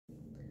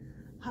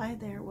Hi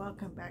there,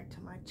 welcome back to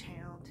my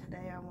channel.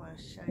 Today I want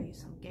to show you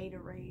some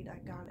Gatorade I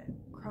got at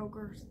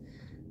Kroger's.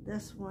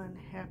 This one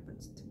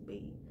happens to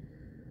be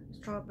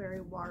strawberry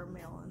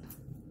watermelon.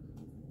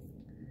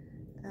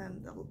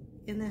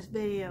 In this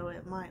video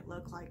it might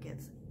look like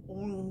it's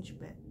orange,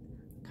 but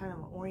kind of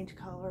an orange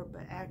color,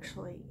 but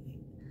actually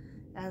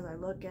as I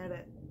look at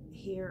it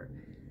here,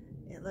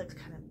 it looks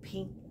kind of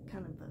pink,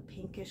 kind of a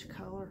pinkish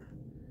color.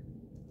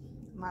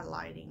 My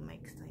lighting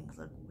makes things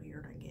look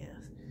weird, I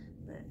guess,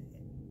 but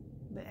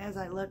as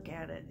I look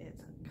at it,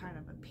 it's kind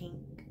of a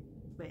pink,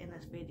 but in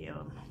this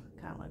video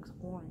it kind of looks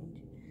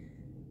orange.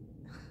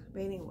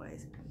 But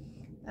anyways,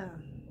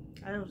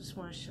 I just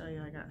want to show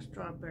you I got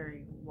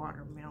strawberry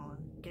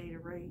watermelon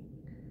Gatorade.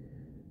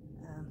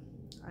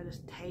 I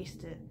just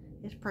taste it.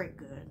 It's pretty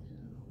good.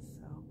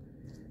 So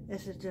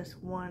this is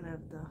just one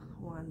of the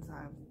ones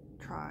I've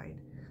tried.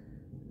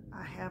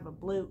 I have the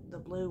blue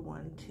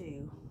one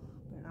too,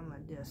 but I'm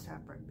gonna do a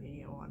separate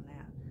video on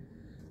that.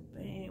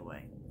 But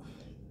anyway,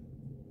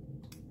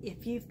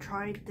 if you've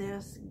tried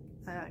this,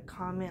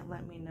 comment,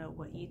 let me know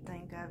what you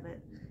think of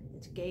it.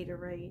 It's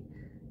Gatorade.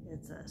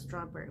 It's a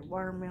strawberry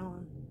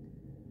watermelon.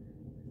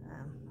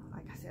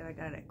 Like I said, I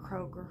got it at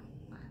Kroger.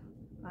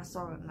 I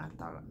saw it and I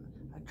thought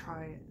I'd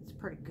try it. It's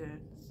pretty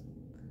good.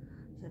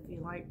 So if you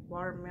like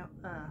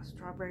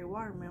strawberry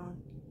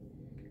watermelon,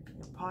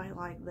 you'll probably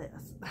like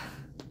this.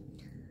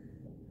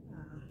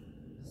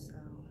 So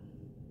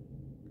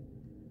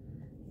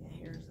yeah,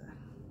 here's the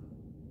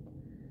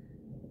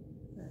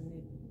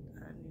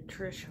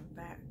nutrition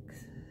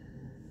facts.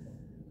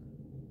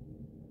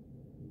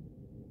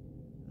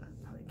 I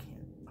probably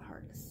can't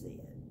hard to see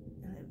it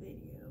in the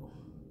video,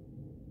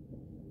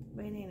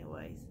 but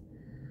anyways,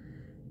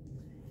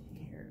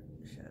 here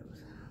it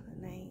shows the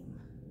name.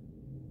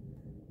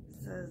 It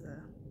says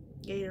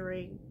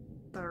Gatorade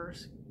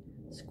Thirst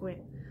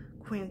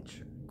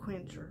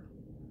Quencher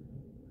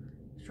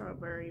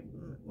Strawberry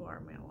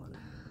Watermelon.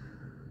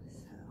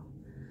 So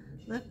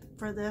look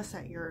for this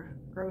at your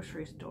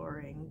grocery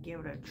store and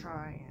give it a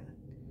try and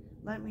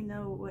let me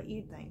know what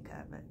you think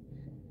of it.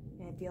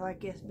 And if you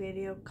like this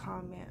video,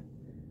 comment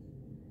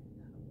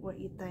what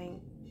you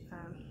think.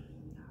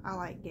 I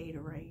like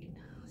Gatorade.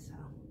 So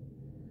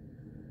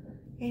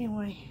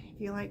anyway,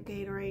 if you like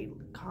Gatorade,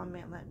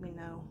 comment, let me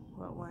know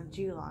what ones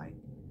you like.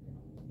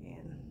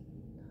 And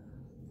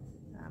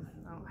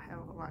I don't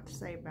have a lot to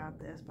say about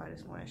this, but I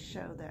just want to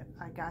show that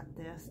I got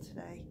this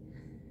today.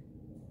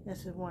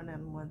 This is one of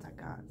the ones I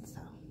got.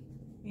 So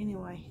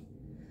anyway,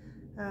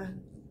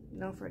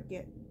 don't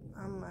forget,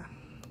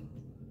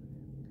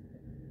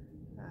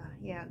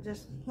 yeah,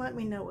 just let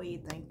me know what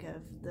you think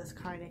of this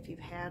kind if you've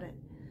had it.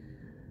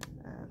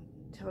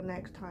 Till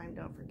next time,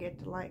 don't forget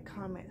to like,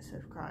 comment,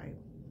 subscribe.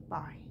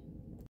 Bye.